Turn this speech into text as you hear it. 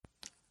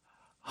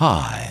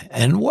Hi,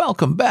 and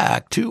welcome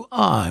back to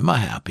I'm a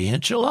Happy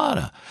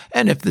Enchilada.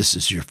 And if this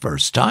is your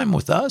first time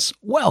with us,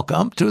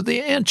 welcome to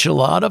the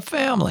Enchilada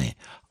family.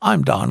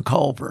 I'm Don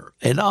Culver,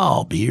 and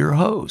I'll be your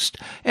host.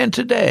 And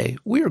today,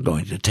 we are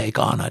going to take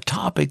on a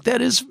topic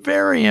that is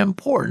very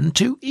important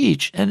to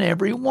each and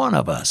every one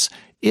of us.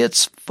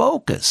 It's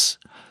focus.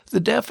 The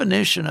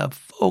definition of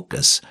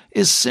focus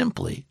is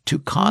simply to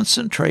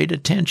concentrate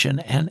attention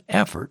and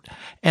effort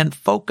and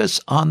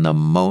focus on the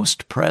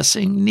most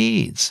pressing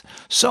needs.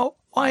 So,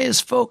 why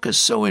is focus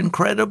so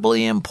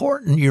incredibly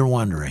important, you're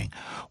wondering?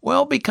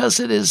 Well, because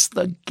it is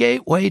the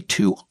gateway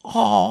to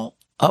all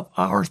of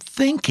our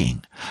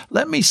thinking.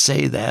 Let me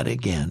say that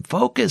again.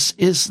 Focus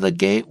is the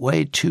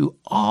gateway to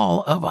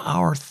all of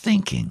our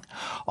thinking.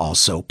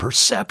 Also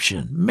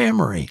perception,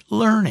 memory,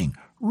 learning,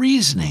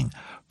 reasoning,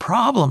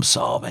 problem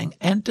solving,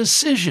 and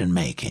decision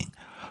making.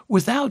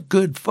 Without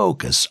good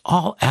focus,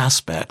 all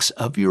aspects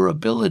of your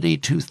ability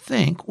to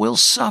think will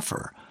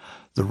suffer.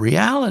 The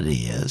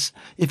reality is,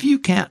 if you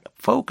can't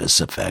focus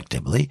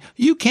effectively,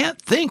 you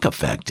can't think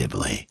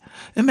effectively.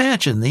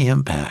 Imagine the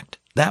impact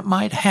that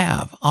might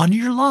have on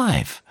your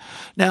life.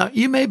 Now,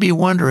 you may be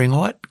wondering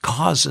what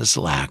causes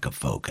lack of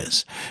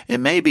focus. It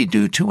may be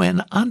due to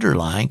an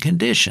underlying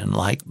condition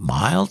like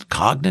mild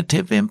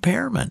cognitive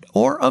impairment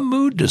or a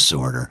mood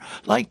disorder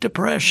like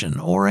depression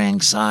or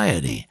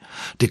anxiety.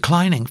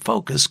 Declining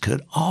focus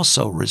could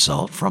also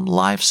result from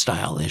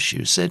lifestyle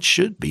issues that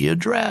should be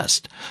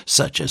addressed,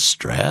 such as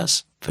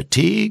stress,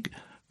 fatigue,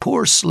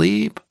 poor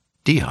sleep,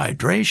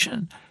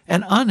 dehydration,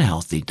 an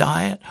unhealthy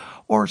diet,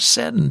 or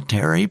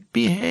sedentary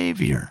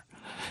behavior.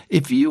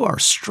 If you are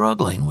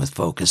struggling with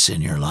focus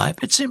in your life,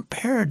 it's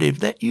imperative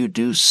that you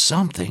do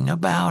something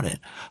about it.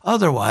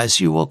 Otherwise,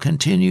 you will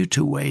continue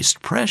to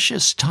waste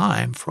precious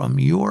time from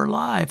your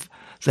life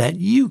that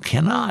you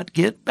cannot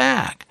get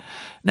back.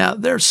 Now,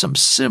 there's some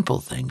simple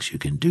things you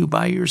can do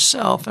by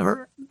yourself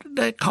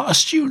that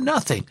cost you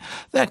nothing,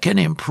 that can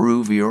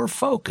improve your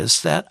focus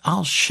that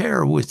I'll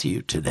share with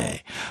you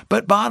today.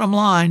 But bottom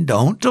line,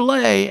 don't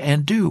delay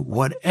and do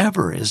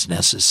whatever is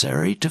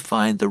necessary to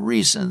find the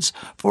reasons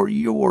for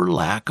your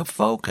lack of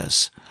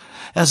focus.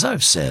 As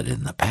I've said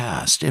in the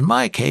past, in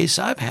my case,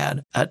 I've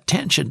had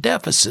attention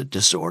deficit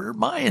disorder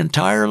my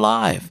entire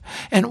life,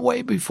 and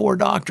way before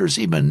doctors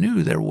even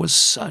knew there was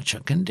such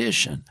a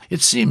condition.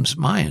 It seems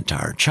my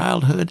entire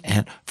childhood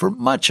and for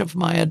much of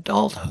my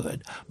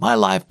adulthood, my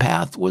life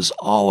path was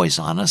always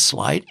on a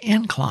slight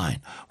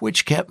incline,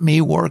 which kept me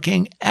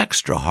working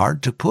extra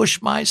hard to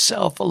push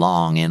myself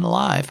along in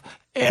life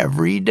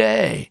every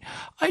day.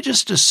 I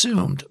just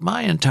assumed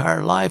my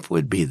entire life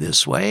would be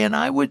this way, and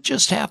I would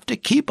just have to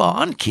keep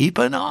on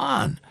keeping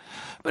on.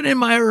 But in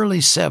my early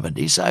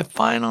 70s, I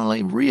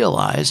finally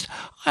realized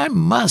I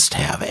must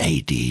have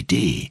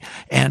ADD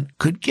and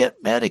could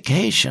get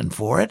medication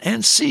for it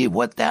and see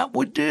what that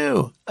would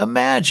do.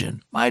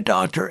 Imagine, my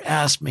doctor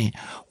asked me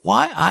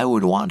why I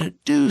would want to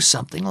do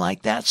something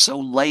like that so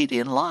late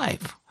in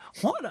life.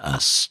 What a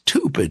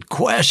stupid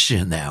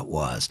question that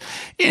was.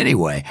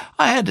 Anyway,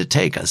 I had to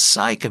take a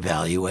psych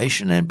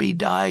evaluation and be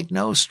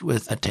diagnosed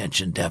with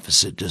attention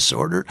deficit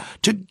disorder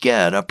to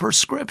get a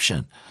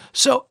prescription.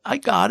 So I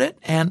got it,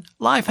 and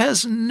life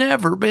has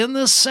never been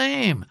the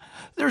same.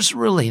 There's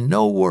really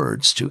no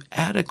words to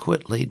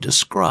adequately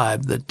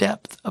describe the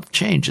depth of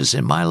changes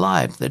in my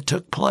life that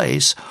took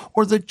place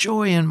or the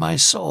joy in my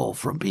soul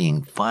from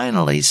being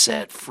finally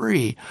set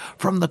free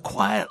from the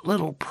quiet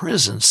little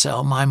prison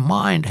cell my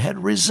mind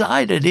had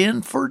resided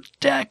in for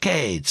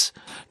decades.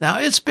 Now,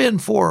 it's been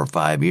 4 or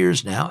 5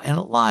 years now, and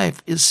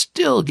life is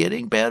still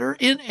getting better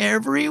in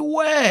every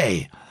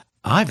way.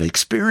 I've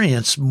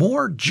experienced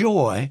more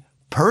joy,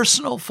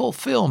 personal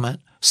fulfillment,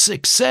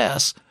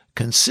 success,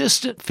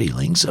 consistent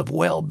feelings of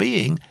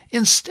well-being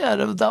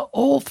instead of the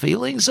old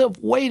feelings of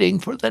waiting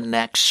for the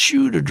next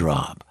shoe to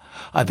drop.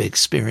 I've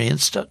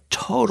experienced a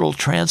total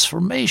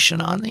transformation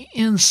on the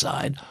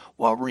inside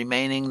while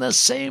remaining the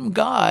same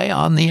guy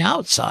on the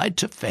outside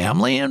to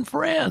family and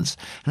friends,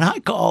 and I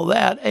call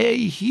that a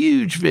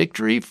huge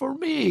victory for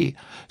me.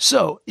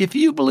 So, if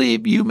you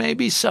believe you may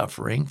be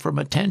suffering from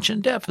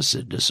attention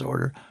deficit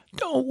disorder,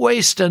 don't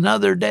waste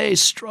another day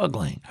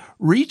struggling.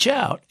 Reach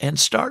out and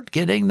start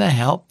getting the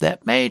help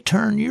that may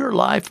turn your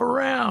life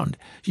around.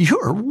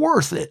 You're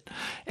worth it.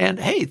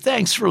 And hey,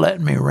 thanks for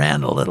letting me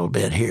rant a little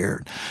bit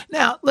here.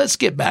 Now, let's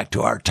get back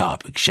to our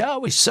topic, shall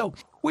we? So,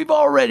 we've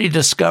already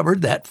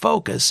discovered that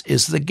focus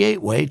is the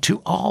gateway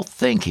to all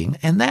thinking,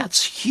 and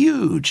that's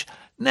huge.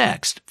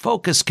 Next,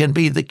 focus can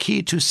be the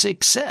key to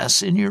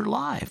success in your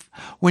life.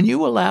 When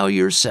you allow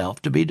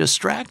yourself to be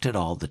distracted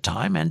all the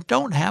time and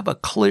don't have a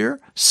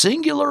clear,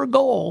 singular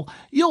goal,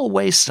 you'll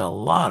waste a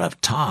lot of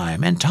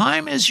time, and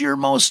time is your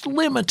most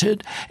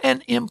limited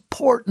and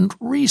important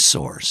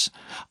resource.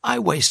 I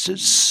wasted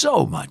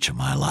so much of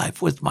my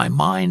life with my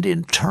mind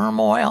in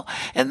turmoil,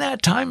 and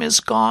that time is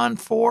gone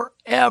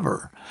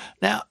forever.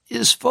 Now,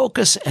 is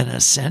focus an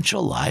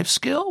essential life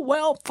skill?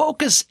 Well,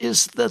 focus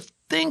is the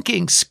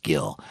thinking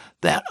skill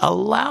that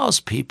allows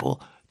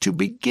people to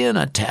begin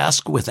a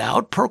task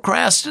without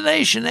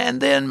procrastination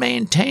and then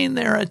maintain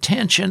their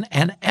attention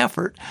and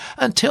effort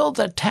until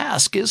the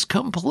task is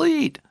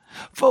complete.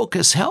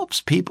 Focus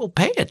helps people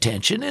pay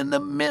attention in the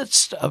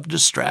midst of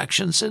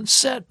distractions and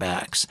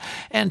setbacks,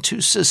 and to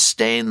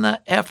sustain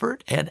the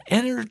effort and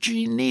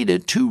energy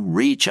needed to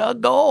reach a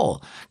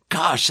goal.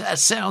 Gosh, that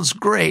sounds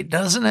great,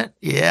 doesn't it?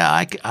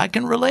 Yeah, I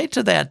can relate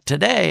to that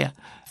today.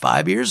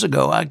 5 years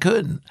ago, I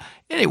couldn't.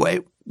 Anyway,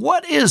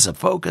 what is a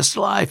focused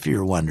life,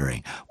 you're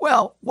wondering?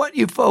 Well, what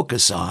you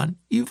focus on,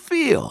 you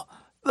feel.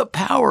 The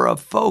power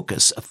of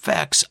focus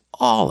affects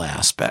all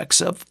aspects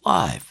of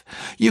life.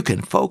 You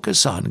can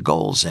focus on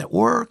goals at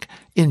work,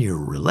 in your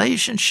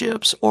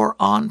relationships, or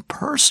on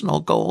personal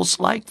goals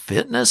like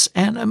fitness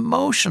and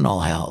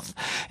emotional health.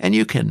 And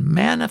you can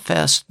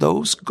manifest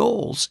those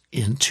goals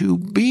into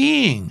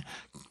being.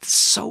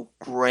 So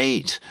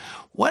great.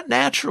 What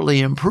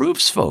naturally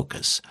improves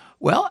focus?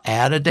 Well,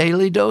 add a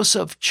daily dose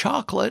of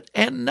chocolate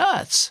and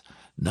nuts.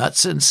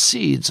 Nuts and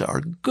seeds are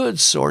good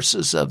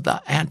sources of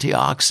the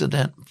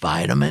antioxidant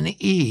vitamin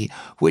E,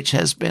 which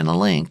has been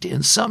linked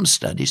in some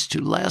studies to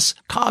less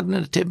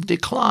cognitive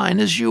decline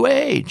as you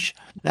age.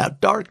 Now,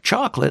 dark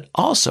chocolate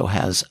also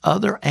has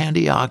other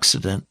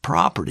antioxidant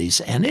properties,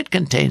 and it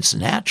contains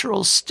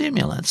natural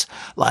stimulants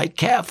like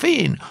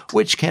caffeine,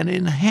 which can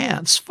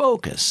enhance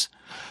focus.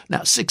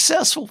 Now,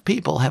 successful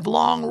people have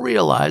long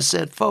realized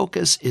that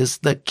focus is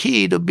the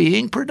key to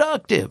being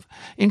productive.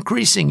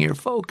 Increasing your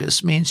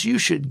focus means you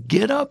should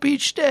get up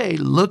each day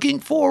looking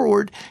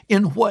forward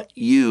in what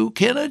you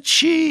can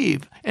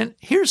achieve. And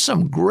here's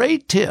some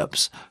great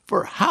tips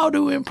for how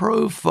to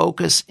improve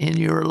focus in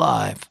your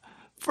life.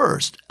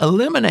 First,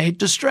 eliminate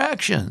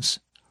distractions.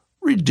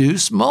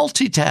 Reduce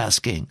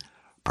multitasking.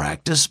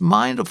 Practice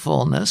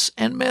mindfulness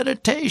and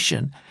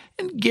meditation.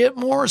 And get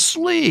more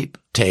sleep.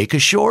 Take a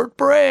short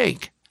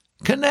break.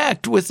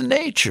 Connect with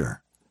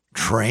nature.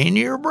 Train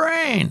your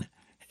brain.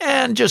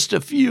 And just a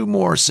few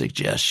more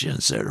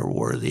suggestions that are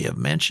worthy of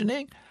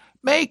mentioning.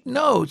 Make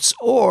notes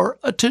or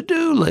a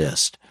to-do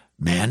list.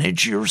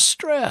 Manage your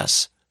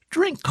stress.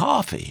 Drink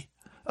coffee.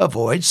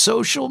 Avoid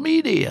social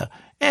media.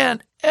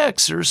 And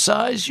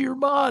exercise your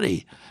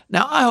body.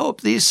 Now, I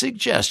hope these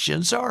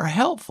suggestions are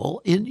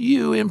helpful in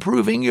you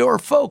improving your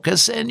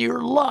focus and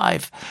your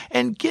life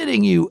and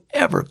getting you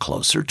ever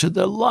closer to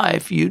the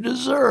life you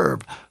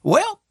deserve.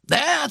 Well,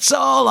 that's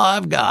all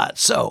I've got.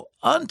 So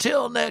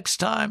until next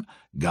time,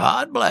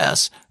 God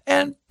bless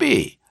and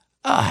be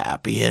a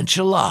happy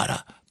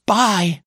enchilada. Bye.